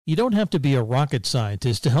You don't have to be a rocket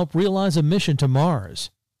scientist to help realize a mission to Mars.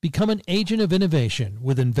 Become an agent of innovation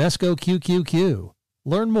with Invesco QQQ.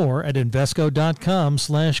 Learn more at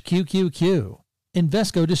Invesco.com/QQQ.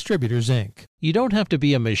 Invesco Distributors, Inc. You don't have to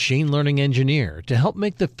be a machine learning engineer to help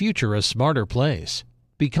make the future a smarter place.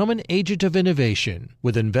 Become an agent of innovation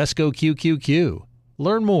with Invesco QQQ.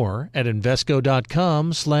 Learn more at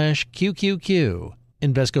Invesco.com/QQQ.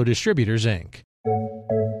 Invesco Distributors, Inc.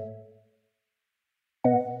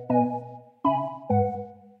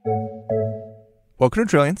 Welcome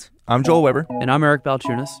to Trillions. I'm Joel Weber. And I'm Eric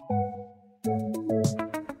Balchunas.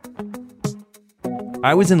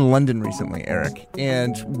 I was in London recently, Eric,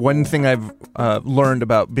 and one thing I've learned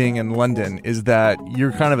about being in London is that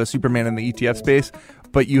you're kind of a Superman in the ETF space,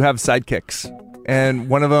 but you have sidekicks. And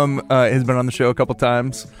one of them has been on the show a couple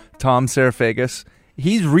times, Tom Seraphagus.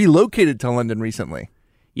 He's relocated to London recently.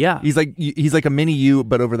 Yeah. He's like a mini you,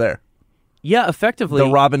 but over there. Yeah, effectively.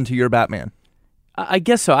 The Robin to your Batman. I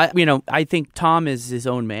guess so. I think Tom is his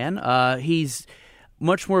own man. He's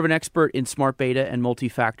much more of an expert in smart beta and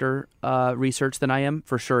multi-factor research than I am.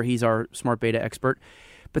 For sure, he's our smart beta expert.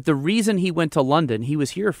 But the reason he went to London, he was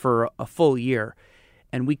here for a full year,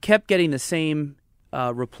 and we kept getting the same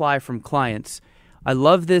reply from clients. I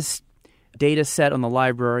love this data set on the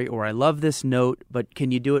library, or I love this note, but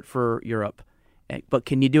can you do it for Europe? But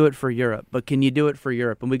can you do it for Europe? But can you do it for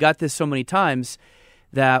Europe? And we got this so many times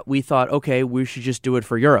that we thought, okay, we should just do it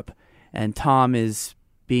for Europe. And Tom is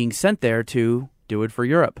being sent there to do it for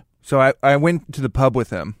Europe. So I went to the pub with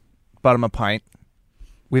him, bought him a pint.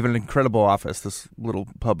 We have an incredible office, this little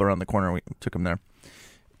pub around the corner. We took him there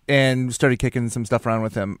and started kicking some stuff around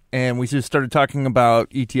with him. And we just started talking about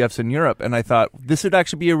ETFs in Europe. And I thought this would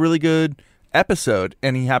actually be a really good episode.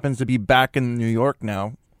 And he happens to be back in New York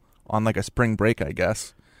now on like a spring break, I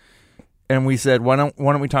guess. And we said, why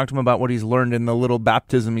don't we talk to him about what he's learned in the little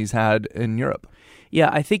baptism he's had in Europe? Yeah,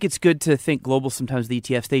 I think it's good to think global sometimes. The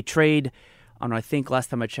ETFs, they trade on, I think last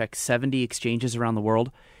time I checked, 70 exchanges around the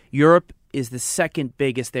world. Europe is the second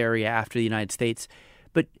biggest area after the United States.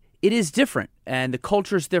 But it is different, and the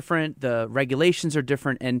culture is different, the regulations are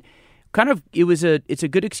different, and kind of it's a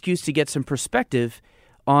good excuse to get some perspective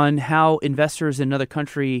on how investors in another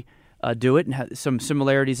country do it and have some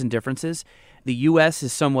similarities and differences. The U.S.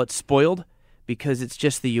 is somewhat spoiled because it's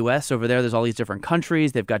just the U.S. Over there, there's all these different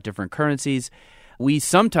countries. They've got different currencies. We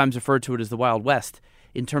sometimes refer to it as the Wild West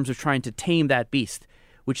in terms of trying to tame that beast,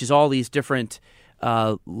 which is all these different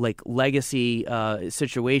like legacy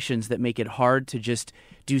situations that make it hard to just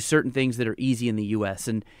do certain things that are easy in the U.S.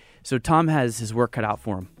 And so Tom has his work cut out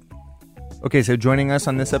for him. Okay, so joining us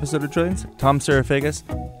on this episode of Trillions, Tom Seraphagus,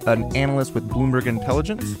 an analyst with Bloomberg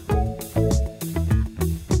Intelligence.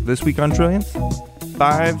 This week on Trillions,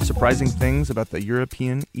 5 surprising things about the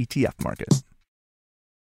European ETF market.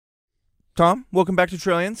 Tom, welcome back to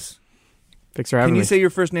Trillions. Thanks for having me. Can you say your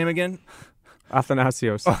first name again?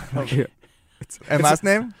 Athanasios. Oh, okay. And last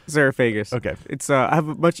name? Seraphagus. Okay. It's I have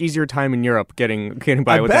a much easier time in Europe getting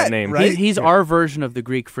by with that name. Right? He's our version of the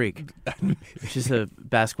Greek Freak, which is a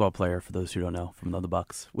basketball player, for those who don't know, from the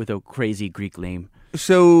Bucks, with a crazy Greek name.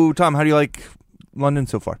 So, Tom, how do you like London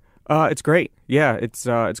so far? It's great. Yeah, it's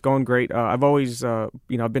going great. I've always, I've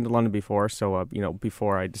been to London before, so,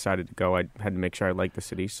 before I decided to go, I had to make sure I liked the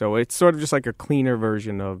city. So it's sort of just like a cleaner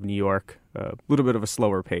version of New York, a little bit of a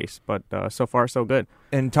slower pace, but so far, so good.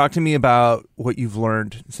 And talk to me about what you've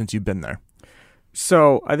learned since you've been there.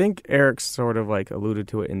 So I think Eric sort of like alluded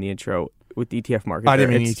to it in the intro with the ETF market. I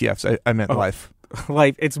didn't mean ETFs. I meant life.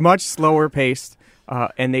 Life. It's much slower paced,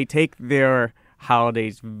 and they take their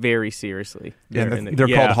holidays very seriously. They're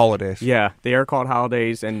called holidays. Yeah, they are called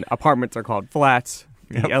holidays, and apartments are called flats.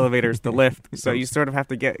 The elevators, the lift. So you sort of have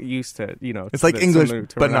to get used to, it's like English,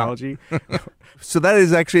 but not. So that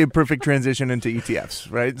is actually a perfect transition into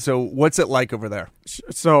ETFs, right? So what's it like over there?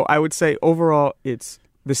 So I would say overall it's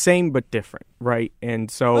the same but different, right? And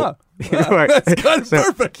so that's kind of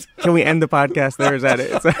perfect. Can we end the podcast there? Is that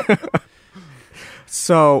it?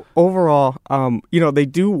 So overall, they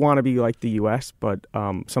do want to be like the U.S., but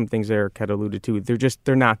some things Eric had alluded to,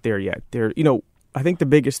 they're not there yet. I think the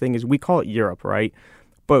biggest thing is we call it Europe, right?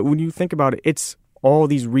 But when you think about it, it's all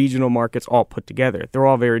these regional markets all put together. They're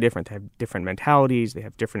all very different. They have different mentalities. They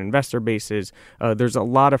have different investor bases. There's a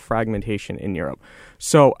lot of fragmentation in Europe.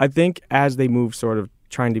 So I think as they move sort of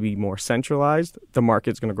trying to be more centralized, the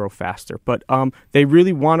market's going to grow faster. But they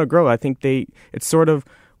really want to grow. I think it's sort of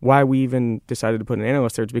why we even decided to put an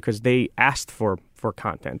analyst there is because they asked for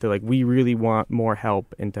content. They're like, we really want more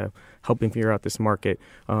help into helping figure out this market,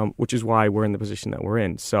 which is why we're in the position that we're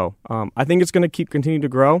in. So I think it's going to continue to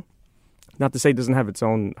grow. Not to say it doesn't have its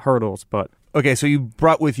own hurdles, but Okay, so you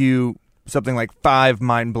brought with you something like 5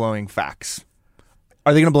 mind-blowing facts.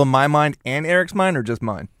 Are they going to blow my mind and Eric's mind, or just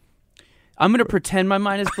mine? I'm going to pretend my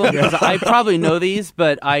mind is blown because I probably know these,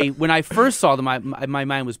 but when I first saw them, my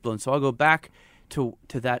mind was blown. So I'll go back to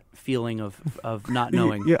that feeling of not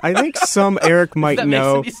knowing. Yeah, I think some Eric might that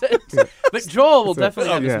know. Makes any sense? But Joel will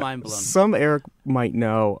definitely have his mind blown. Some Eric might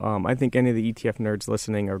know. I think any of the ETF nerds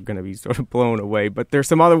listening are going to be sort of blown away. But there's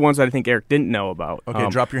some other ones that I think Eric didn't know about. Okay,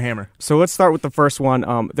 drop your hammer. So let's start with the first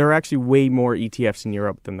one. There are actually way more ETFs in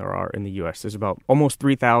Europe than there are in the U.S. There's about almost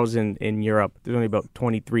 3,000 in Europe. There's only about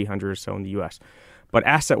 2,300 or so in the U.S. But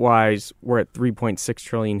asset-wise, we're at 3.6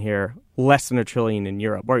 trillion here, less than $1 trillion in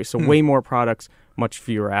Europe. Right, so way more products, much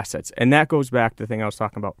fewer assets. And that goes back to the thing I was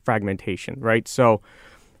talking about, fragmentation, right? So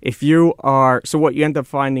what you end up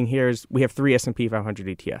finding here is we have 3 S&P 500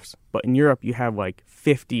 ETFs. But in Europe, you have like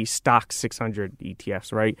 50 stock 600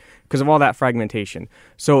 ETFs, right? Because of all that fragmentation.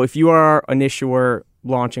 So if you are an issuer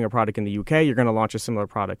launching a product in the UK, you're going to launch a similar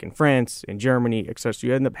product in France, in Germany, etc. So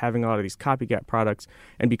you end up having a lot of these copycat products.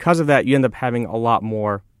 And because of that, you end up having a lot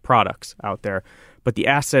more products out there. But the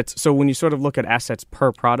assets, so when you sort of look at assets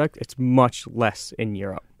per product, it's much less in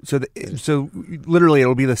Europe. So literally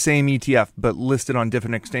it'll be the same ETF, but listed on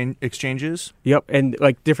different exchanges? Yep, and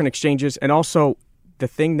like different exchanges. And also the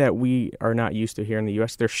thing that we are not used to here in the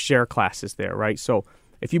U.S., there's share classes there, right? So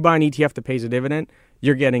if you buy an ETF that pays a dividend,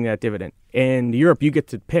 you're getting that dividend. In Europe, you get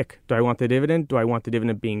to pick, do I want the dividend? Do I want the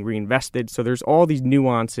dividend being reinvested? So there's all these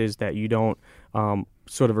nuances that you don't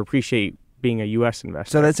sort of appreciate being a U.S.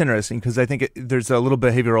 investor. So that's interesting because I think there's a little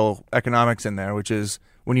behavioral economics in there, which is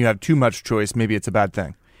when you have too much choice, maybe it's a bad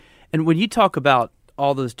thing. And when you talk about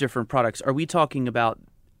all those different products, are we talking about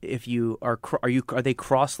if you are they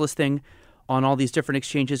cross-listing on all these different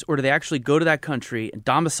exchanges, or do they actually go to that country and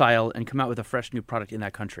domicile and come out with a fresh new product in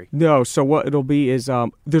that country? No. So what it'll be is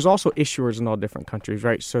there's also issuers in all different countries,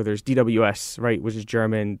 right? So there's DWS, right, which is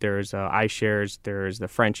German. There's iShares. There's the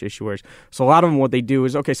French issuers. So a lot of them, what they do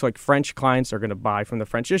is, okay, so like French clients are going to buy from the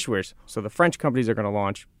French issuers. So the French companies are going to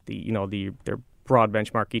launch their broad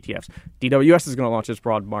benchmark ETFs. DWS is going to launch its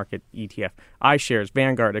broad market ETF. iShares,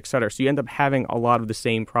 Vanguard, et cetera. So you end up having a lot of the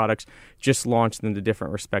same products just launched in the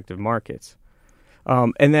different respective markets.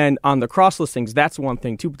 And then on the cross listings, that's one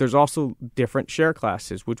thing too. But there's also different share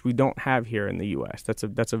classes, which we don't have here in the U.S.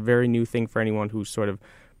 That's a very new thing for anyone who's sort of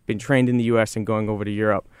been trained in the U.S. and going over to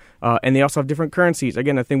Europe. And they also have different currencies.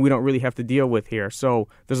 Again, a thing we don't really have to deal with here. So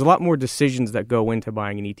there's a lot more decisions that go into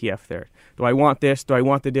buying an ETF there. Do I want this? Do I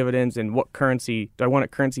want the dividends? And what currency? Do I want a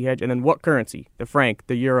currency hedge? And then what currency? The franc,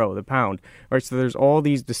 the euro, the pound. Right. So there's all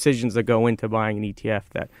these decisions that go into buying an ETF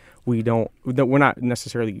that we're not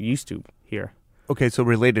necessarily used to here. Okay, so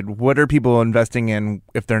related, what are people investing in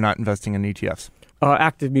if they're not investing in ETFs?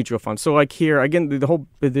 Active mutual funds. So like here, again,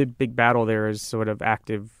 the big battle there is sort of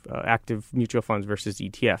active mutual funds versus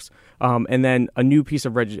ETFs. And then a new piece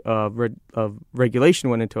of regulation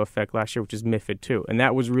went into effect last year, which is MiFID II. And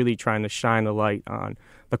that was really trying to shine a light on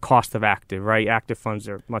the cost of active, right? Active funds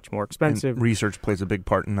are much more expensive. And research plays a big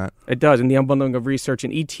part in that. It does. And the unbundling of research,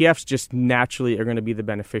 and ETFs just naturally are going to be the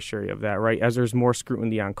beneficiary of that, right? As there's more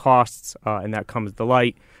scrutiny on costs, and that comes to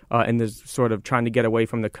light, and there's sort of trying to get away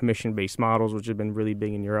from the commission-based models, which have been really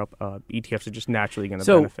big in Europe. ETFs are just naturally going to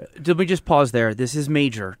benefit. So let me just pause there. This is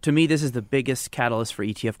major. To me, this is the biggest catalyst for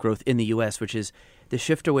ETF growth in the U.S., which is the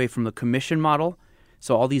shift away from the commission model.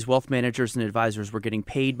 So all these wealth managers and advisors were getting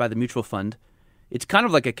paid by the mutual fund. It's kind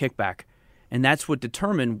of like a kickback, and that's what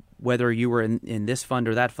determined whether you were in this fund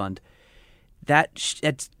or that fund. That's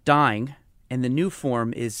dying, and the new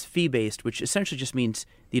form is fee-based, which essentially just means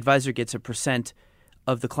the advisor gets a percent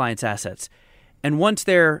of the client's assets. And once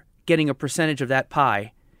they're getting a percentage of that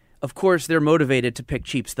pie, of course they're motivated to pick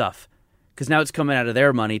cheap stuff because now it's coming out of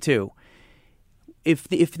their money too.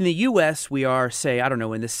 If in the U.S. we are, say, I don't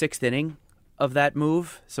know, in the 6th inning of that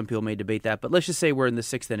move, some people may debate that, but let's just say we're in the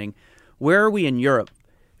 6th inning. Where are we in Europe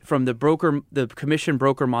from the commission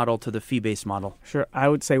broker model to the fee-based model? Sure. I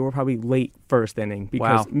would say we're probably late 1st inning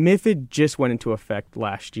because MiFID just went into effect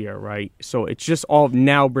last year, right? So it's just all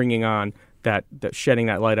now bringing on that shedding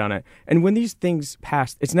that light on it. And when these things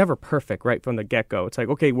pass, it's never perfect, right, from the get-go. It's like,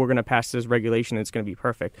 okay, we're going to pass this regulation and it's going to be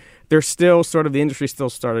perfect. There's still sort of the industry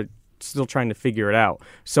still trying to figure it out.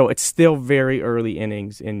 So it's still very early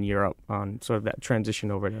innings in Europe on sort of that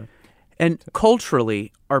transition over to. And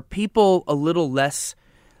culturally, are people a little less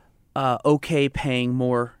okay paying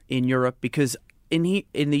more in Europe? Because in the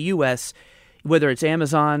U.S., whether it's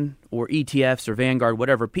Amazon or ETFs or Vanguard,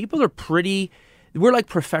 whatever, people are we're like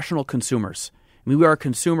professional consumers. I mean, we are a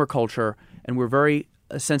consumer culture, and we're very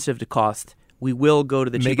sensitive to cost. We will go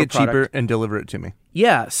to the Make cheaper it product. cheaper and deliver it to me.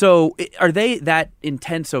 Yeah. So are they that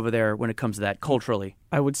intense over there when it comes to that culturally?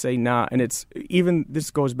 I would say not. And it's even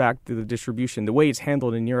this goes back to the distribution. The way it's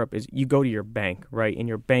handled in Europe is you go to your bank, right? And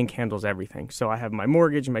your bank handles everything. So I have my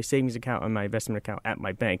mortgage, my savings account, and my investment account at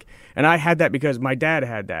my bank. And I had that because my dad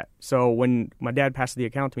had that. So when my dad passed the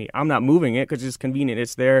account to me, I'm not moving it because it's convenient.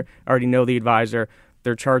 It's there. I already know the advisor.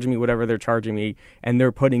 They're charging me whatever they're charging me, and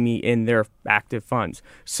they're putting me in their active funds.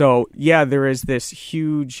 So, yeah, there is this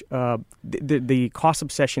huge the cost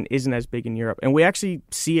obsession isn't as big in Europe. And we actually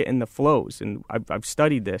see it in the flows, and I've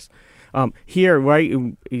studied this. Here, right,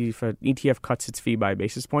 if an ETF cuts its fee by a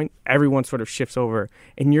basis point, everyone sort of shifts over.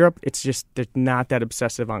 In Europe, it's just they're not that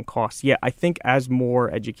obsessive on costs. Yeah, I think as more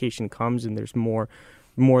education comes and there's more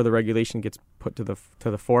of the regulation gets put to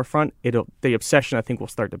the forefront, the obsession I think will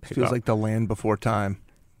start to pick Feels up. like the land before time.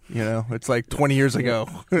 It's like 20 years ago.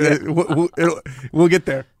 We'll get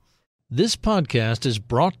there. This podcast is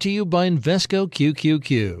brought to you by Invesco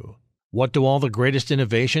QQQ. What do all the greatest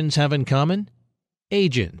innovations have in common?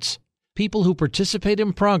 Agents, people who participate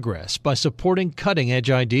in progress by supporting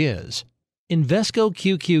cutting-edge ideas. Invesco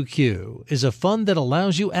QQQ is a fund that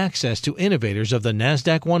allows you access to innovators of the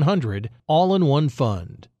NASDAQ 100 all in one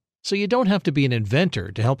fund. So you don't have to be an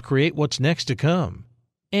inventor to help create what's next to come.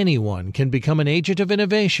 Anyone can become an agent of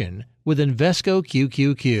innovation with Invesco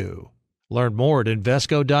QQQ. Learn more at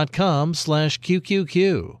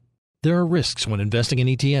Invesco.com/QQQ. There are risks when investing in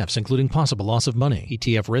ETFs, including possible loss of money.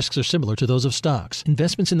 ETF risks are similar to those of stocks.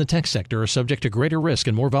 Investments in the tech sector are subject to greater risk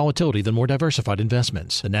and more volatility than more diversified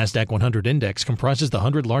investments. The NASDAQ 100 Index comprises the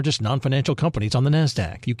 100 largest non-financial companies on the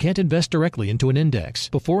NASDAQ. You can't invest directly into an index.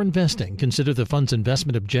 Before investing, consider the fund's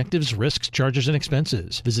investment objectives, risks, charges, and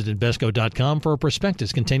expenses. Visit Invesco.com for a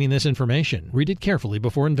prospectus containing this information. Read it carefully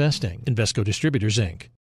before investing. Invesco Distributors, Inc.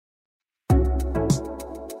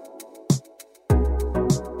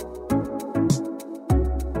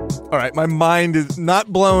 All right, my mind is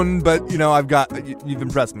not blown, but you've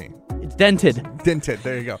impressed me. It's dented. Dented.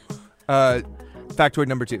 There you go. Factoid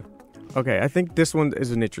number 2. Okay, I think this one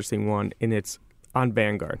is an interesting one, and it's on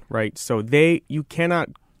Vanguard, right? So you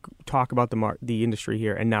cannot talk about the industry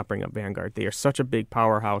here and not bring up Vanguard. They are such a big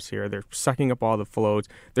powerhouse here. They're sucking up all the flows.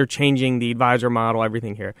 They're changing the advisor model,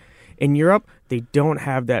 everything here. In Europe, they don't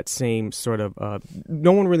have that same sort of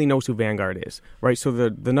no one really knows who Vanguard is, right? So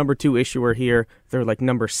the number 2 issuer here, they're like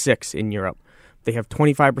number 6 in Europe. They have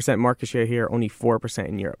 25% market share here, only 4%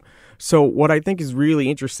 in Europe. So what I think is really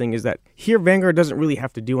interesting is that here Vanguard doesn't really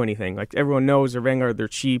have to do anything. Like everyone knows they're Vanguard, they're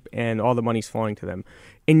cheap, and all the money's flowing to them.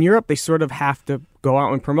 In Europe, they sort of have to go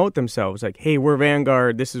out and promote themselves. Like, hey, we're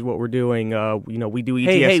Vanguard. This is what we're doing. We do ETFs.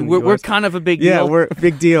 Hey, we're kind of a big deal. Yeah, we're a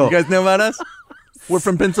big deal. You guys know about us? We're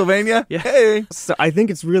from Pennsylvania? Yeah. Hey! So I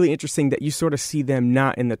think it's really interesting that you sort of see them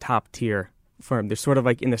not in the top tier firm. They're sort of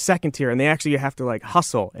like in the second tier, and they actually have to like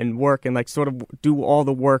hustle and work and like sort of do all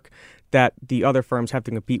the work that the other firms have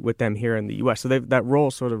to compete with them here in the U.S. So that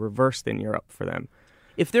role sort of reversed in Europe for them.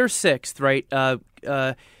 If they're 6th, right,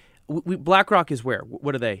 BlackRock is where?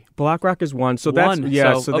 What are they? BlackRock is 1. So that's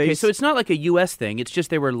yeah. So it's not like a U.S. thing. It's just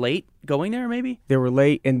they were late going there, maybe. They were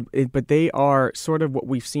late, but they are sort of what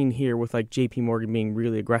we've seen here with like J.P. Morgan being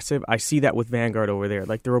really aggressive. I see that with Vanguard over there.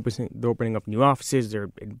 Like they're opening up new offices. They're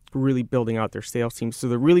really building out their sales teams. So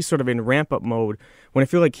they're really sort of in ramp up mode. When I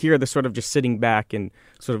feel like here they're sort of just sitting back and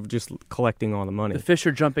sort of just collecting all the money. The fish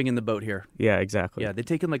are jumping in the boat here. Yeah, exactly. Yeah, they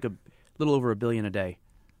take in like a little over $1 billion a day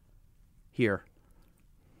here.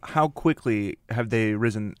 How quickly have they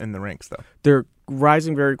risen in the ranks, though? They're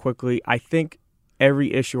rising very quickly. I think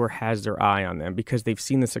every issuer has their eye on them because they've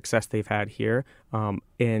seen the success they've had here.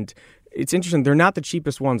 And it's interesting. They're not the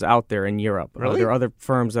cheapest ones out there in Europe. Really? There are other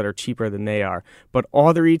firms that are cheaper than they are. But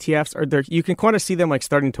all their ETFs are there. You can kind of see them like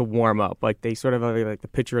starting to warm up. Like they sort of have like the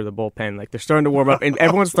picture of the bullpen. Like they're starting to warm up, and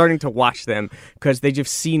everyone's starting to watch them because they've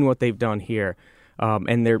just seen what they've done here.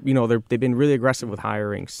 And they've been really aggressive with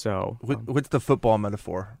hiring. So what's the football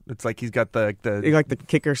metaphor? It's like he's got the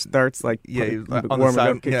kicker starts like on the warming side.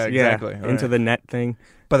 up kicks, Yeah, exactly. All into right. the net thing.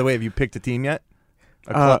 By the way, have you picked a team yet?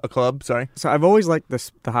 A club? Sorry. So I've always liked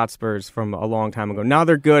the Hotspurs from a long time ago. Now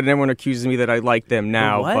they're good, and everyone accuses me that I like them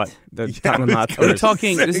now. The what? But the Tottenham Hotspurs. We're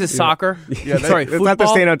talking. This is soccer. Yeah, sorry, it's football. not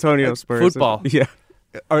the San Antonio Spurs. Football. Yeah.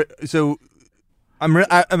 So I'm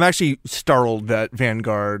actually startled that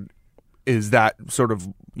Vanguard is that sort of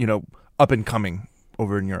up and coming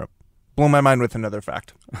over in Europe. Blow my mind with another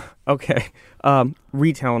fact. Okay.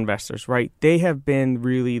 Retail investors, right? They have been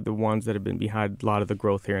really the ones that have been behind a lot of the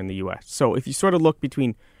growth here in the U.S. So if you sort of look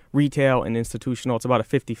between retail and institutional, it's about a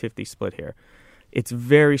 50-50 split here. It's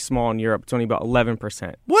very small in Europe. It's only about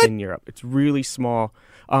 11% in Europe. It's really small.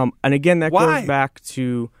 And again, that goes back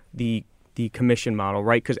to the commission model,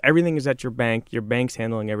 right? Because everything is at your bank. Your bank's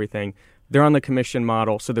handling everything. They're on the commission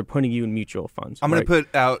model, so they're putting you in mutual funds. I'm going to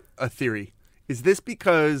put out a theory. Is this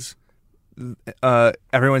because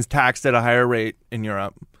everyone's taxed at a higher rate in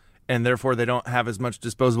Europe, and therefore they don't have as much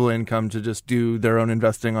disposable income to just do their own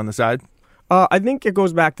investing on the side? I think it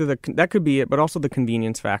goes back to that could be it, but also the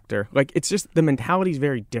convenience factor. Like, it's just the mentality is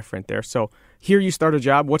very different there. So here you start a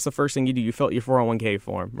job. What's the first thing you do? You fill out your 401k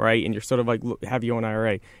form, right? And you're sort of like, have your own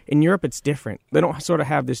IRA. In Europe, it's different. They don't sort of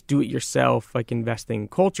have this do-it-yourself like investing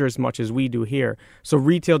culture as much as we do here. So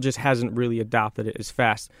retail just hasn't really adopted it as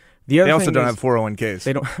fast. They also don't have 401ks.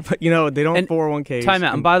 They don't, they don't have 401ks. Time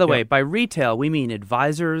out. And by the way, by retail, we mean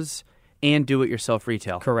advisors and do-it-yourself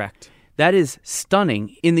retail. Correct. That is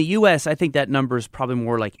stunning. In the U.S., I think that number is probably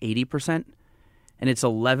more like 80%, and it's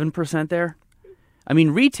 11% there. I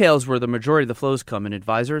mean, retail is where the majority of the flows come in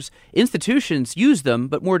advisors. Institutions use them,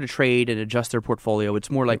 but more to trade and adjust their portfolio.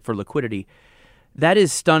 It's more like for liquidity. That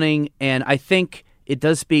is stunning, and I think it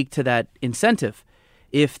does speak to that incentive.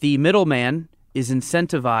 If the middleman is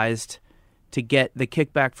incentivized to get the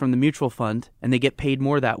kickback from the mutual fund and they get paid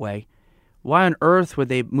more that way, why on earth would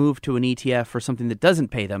they move to an ETF for something that doesn't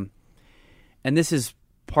pay them? And this is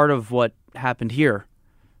part of what happened here.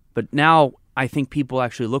 But now I think people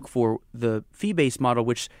actually look for the fee-based model,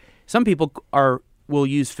 which some people will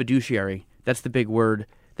use fiduciary. That's the big word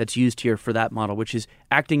that's used here for that model, which is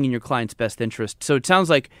acting in your client's best interest. So it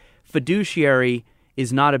sounds like fiduciary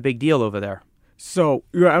is not a big deal over there. So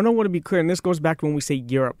I don't want to be clear, and this goes back to when we say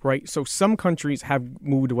Europe, right? So some countries have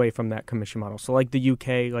moved away from that commission model. So like the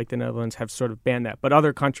UK, like the Netherlands have sort of banned that, but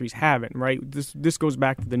other countries haven't, right? This goes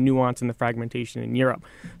back to the nuance and the fragmentation in Europe.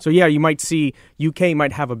 So yeah, you might see UK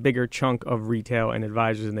might have a bigger chunk of retail and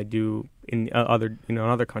advisors than they do in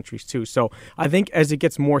other countries too. So I think as it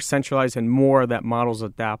gets more centralized and more of that model's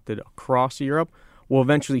adapted across Europe, we'll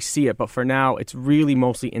eventually see it, but for now, it's really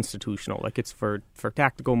mostly institutional. Like it's for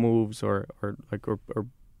tactical moves or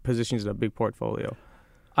positions in a big portfolio.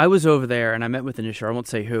 I was over there and I met with an issuer. I won't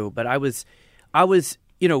say who, but I was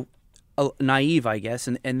naive, I guess,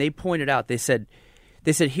 and they pointed out. They said,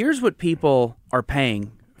 here's what people are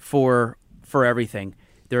paying for everything.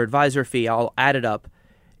 Their advisor fee. I'll add it up.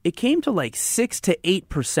 It came to like 6 to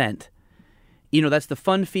 8%. That's the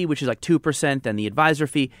fund fee, which is like 2%, then the advisor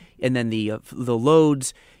fee, and then the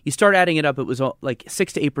loads. You start adding it up, it was like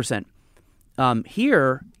 6 to 8%.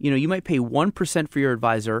 Here, you might pay 1% for your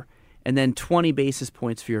advisor and then 20 basis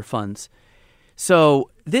points for your funds. So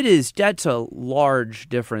that's a large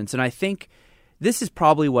difference. And I think this is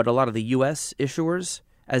probably what a lot of the U.S. issuers,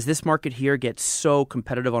 as this market here gets so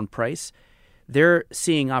competitive on price, they're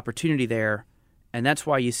seeing opportunity there. And that's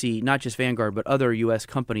why you see not just Vanguard, but other U.S.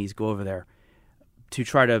 companies go over there to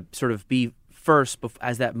try to sort of be first.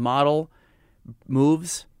 As that model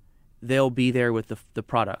moves, they'll be there with the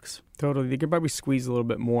products. Totally. They could probably squeeze a little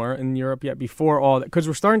bit more in Europe yet before all that, because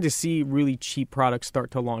we're starting to see really cheap products start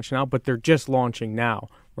to launch now, but they're just launching now,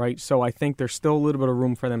 right? So I think there's still a little bit of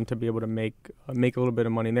room for them to be able to make a little bit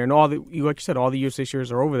of money there. And like you said, all the U.S.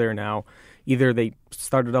 issuers are over there now. Either they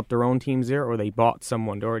started up their own teams there or they bought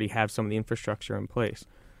someone to already have some of the infrastructure in place.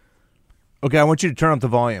 Okay, I want you to turn up the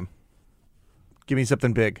volume. Give me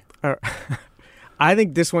something big. I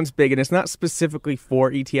think this one's big, and it's not specifically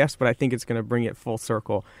for ETFs, but I think it's going to bring it full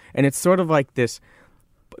circle. And it's sort of like this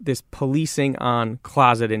policing on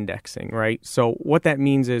closet indexing, right? So what that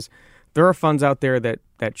means is there are funds out there that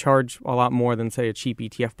charge a lot more than, say, a cheap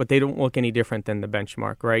ETF, but they don't look any different than the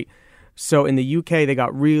benchmark, right? So in the UK, they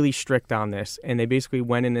got really strict on this, and they basically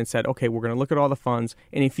went in and said, okay, we're going to look at all the funds,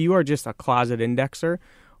 and if you are just a closet indexer,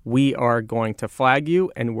 we are going to flag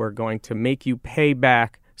you, and we're going to make you pay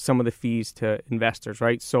back some of the fees to investors,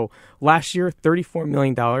 right? So last year, $34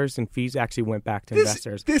 million in fees actually went back to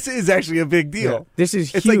investors. This is actually a big deal. Yeah, this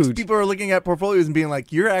is huge. It's like people are looking at portfolios and being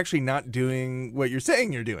like, you're actually not doing what you're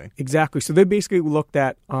saying you're doing. Exactly. So they basically looked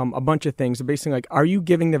at a bunch of things. Basically, like, are you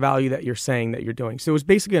giving the value that you're saying that you're doing? So it was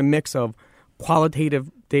basically a mix of qualitative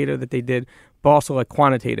data that they did, but also like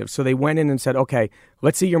quantitative. So they went in and said, okay,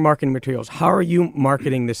 let's see your marketing materials. How are you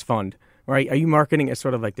marketing this fund? Right? Are you marketing as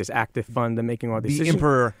sort of like this active fund and making all these decisions? The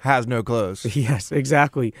emperor has no clothes. Yes,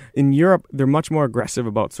 exactly. In Europe, they're much more aggressive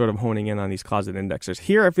about sort of honing in on these closet indexers.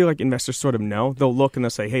 Here, I feel like investors sort of know. They'll look and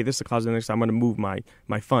they'll say, hey, this is a closet index. I'm going to move my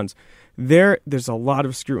funds. There's a lot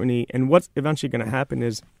of scrutiny. And what's eventually going to happen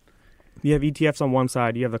is you have ETFs on one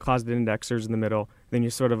side, you have the closet indexers in the middle, then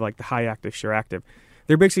you're sort of like the high active, sure active.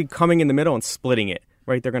 They're basically coming in the middle and splitting it,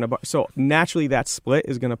 right? So naturally that split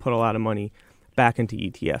is going to put a lot of money back into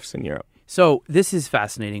ETFs in Europe. So this is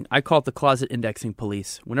fascinating. I call it the closet indexing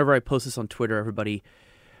police. Whenever I post this on Twitter, everybody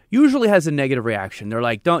usually has a negative reaction. They're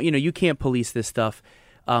like, you can't police this stuff.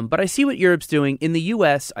 But I see what Europe's doing. In the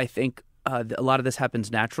U.S., I think a lot of this happens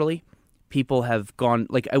naturally. People have gone,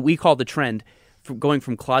 we call the trend, from going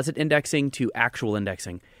from closet indexing to actual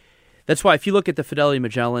indexing. That's why if you look at the Fidelity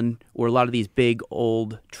Magellan or a lot of these big,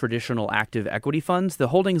 old, traditional active equity funds, the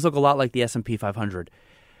holdings look a lot like the S&P 500.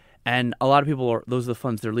 And a lot of people those are the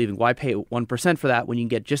funds they're leaving. Why pay 1% for that when you can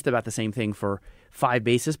get just about the same thing for 5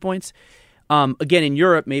 basis points? Again, in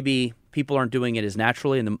Europe, maybe people aren't doing it as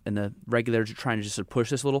naturally, and the regulators are trying to just sort of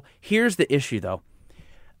push this a little. Here's the issue, though.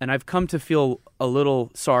 And I've come to feel a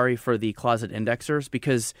little sorry for the closet indexers,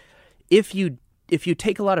 because if you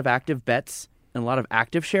take a lot of active bets and a lot of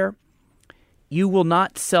active share, you will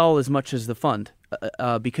not sell as much as the fund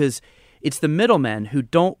because it's the middlemen who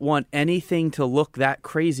don't want anything to look that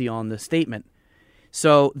crazy on the statement.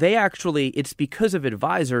 So it's because of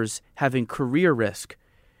advisors having career risk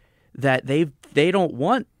that they don't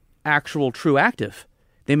want actual true active.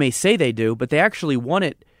 They may say they do, but they actually want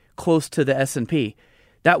it close to the S&P.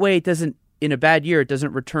 That way it doesn't, in a bad year, it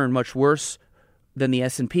doesn't return much worse than the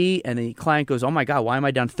S&P, and the client goes, oh my God, why am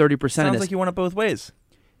I down 30% in this? Sounds like you want it both ways.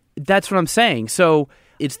 That's what I'm saying. So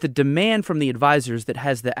it's the demand from the advisors that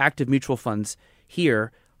has the active mutual funds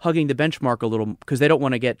here hugging the benchmark a little because they don't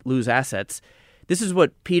want to lose assets. This is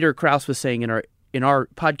what Peter Krause was saying in our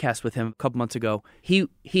podcast with him a couple months ago. He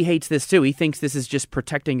hates this too. He thinks this is just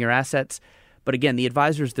protecting your assets. But again, the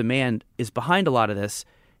advisor's demand is behind a lot of this,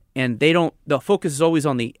 and the focus is always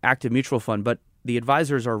on the active mutual fund, but the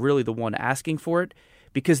advisors are really the one asking for it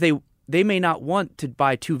because they may not want to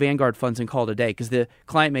buy 2 Vanguard funds and call it a day because the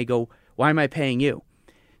client may go, why am I paying you?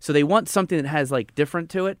 So they want something that has different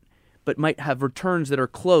to it, but might have returns that are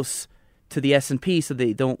close to the S&P so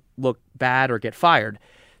they don't look bad or get fired.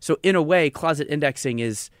 So in a way, closet indexing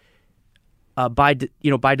is by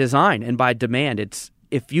design and by demand. It's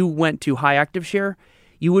if you went to high active share,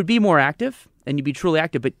 you would be more active and you'd be truly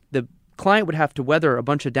active, but the client would have to weather a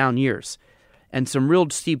bunch of down years and some real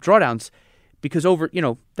steep drawdowns because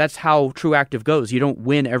that's how true active goes. You don't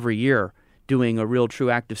win every year doing a real true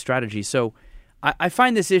active strategy. So I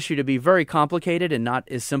find this issue to be very complicated and not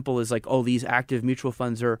as simple as these active mutual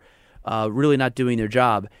funds are really not doing their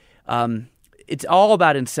job. It's all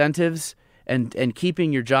about incentives and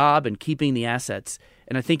keeping your job and keeping the assets.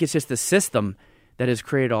 And I think it's just the system that has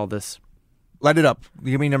created all this. Light it up.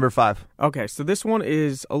 Give me number 5. Okay, so this one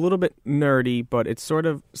is a little bit nerdy, but it's sort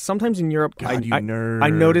of sometimes in Europe. God,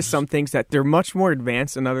 I notice some things that they're much more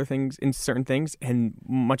advanced in other things, in certain things, and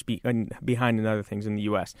much behind in other things in the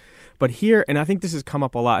U.S. But here, and I think this has come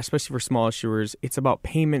up a lot, especially for small issuers. It's about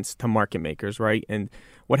payments to market makers, right? And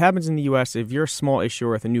what happens in the U.S. if you're a small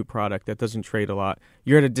issuer with a new product that doesn't trade a lot,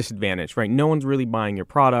 you're at a disadvantage, right? No one's really buying your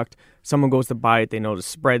product. Someone goes to buy it, they know the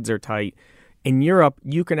spreads are tight. In Europe,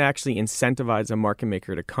 you can actually incentivize a market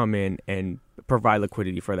maker to come in and provide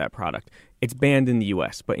liquidity for that product. It's banned in the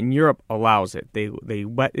U.S., but in Europe allows it. They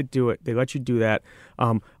let it do it. They let you do that.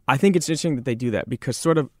 I think it's interesting that they do that because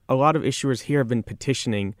sort of a lot of issuers here have been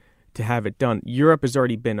petitioning to have it done. Europe has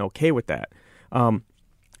already been okay with that. So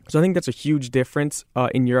I think that's a huge difference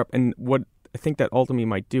in Europe. And what I think that ultimately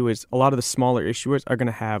might do is a lot of the smaller issuers are going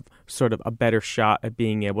to have sort of a better shot at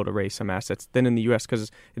being able to raise some assets than in the U.S.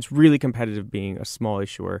 because it's really competitive being a small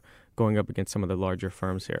issuer going up against some of the larger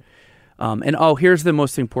firms here. Here's the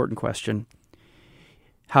most important question.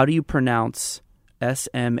 How do you pronounce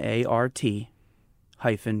SMART-BETA?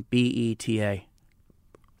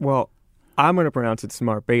 Well, I'm going to pronounce it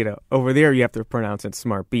smart beta. Over there, you have to pronounce it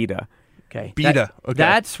smart beta. Okay. Beta. Okay.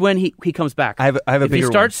 That's when he comes back. I have a if bigger you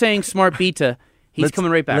start one. saying smart beta, he's coming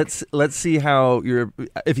right back. Let's see how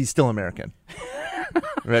if he's still American.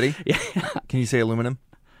 Ready? Yeah. Can you say aluminum?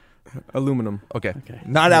 Aluminum. Okay.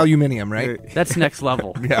 Not aluminium, right? That's next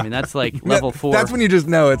level. Yeah. I mean, that's level 4. That's when you just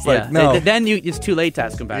know it's no. Then it's too late to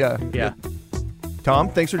ask him back. Yeah. Tom,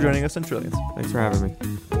 thanks for joining us on Trillions. Thanks for having me.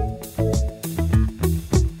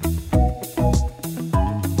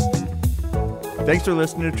 Thanks for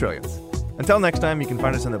listening to Trillions. Until next time, you can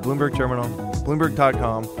find us on the Bloomberg Terminal,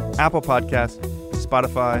 Bloomberg.com, Apple Podcasts,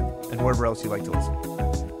 Spotify, and wherever else you like to listen.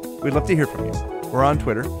 We'd love to hear from you. We're on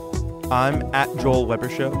Twitter. I'm at Joel Weber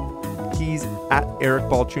Show. He's at Eric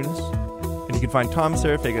Balchunas. And you can find Tom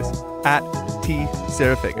Serafigas at T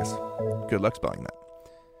Serafigas. Good luck spelling that.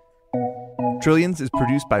 Trillions is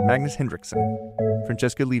produced by Magnus Hendrickson.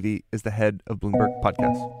 Francesca Levy is the head of Bloomberg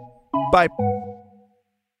Podcasts. Bye.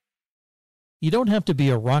 You don't have to be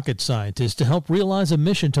a rocket scientist to help realize a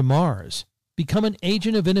mission to Mars. Become an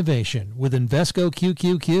agent of innovation with Invesco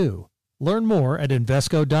QQQ. Learn more at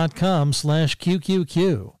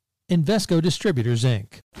Invesco.com/QQQ. Invesco Distributors,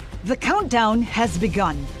 Inc. The countdown has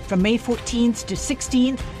begun. From May 14th to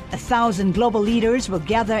 16th, 1,000 global leaders will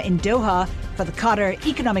gather in Doha for the Qatar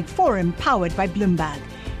Economic Forum powered by Bloomberg.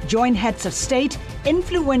 Join heads of state,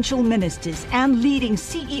 influential ministers, and leading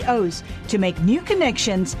CEOs to make new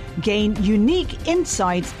connections, gain unique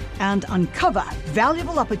insights, and uncover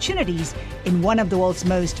valuable opportunities in one of the world's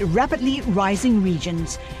most rapidly rising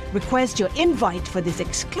regions. Request your invite for this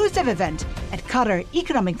exclusive event at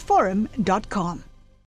QatarEconomicForum.com.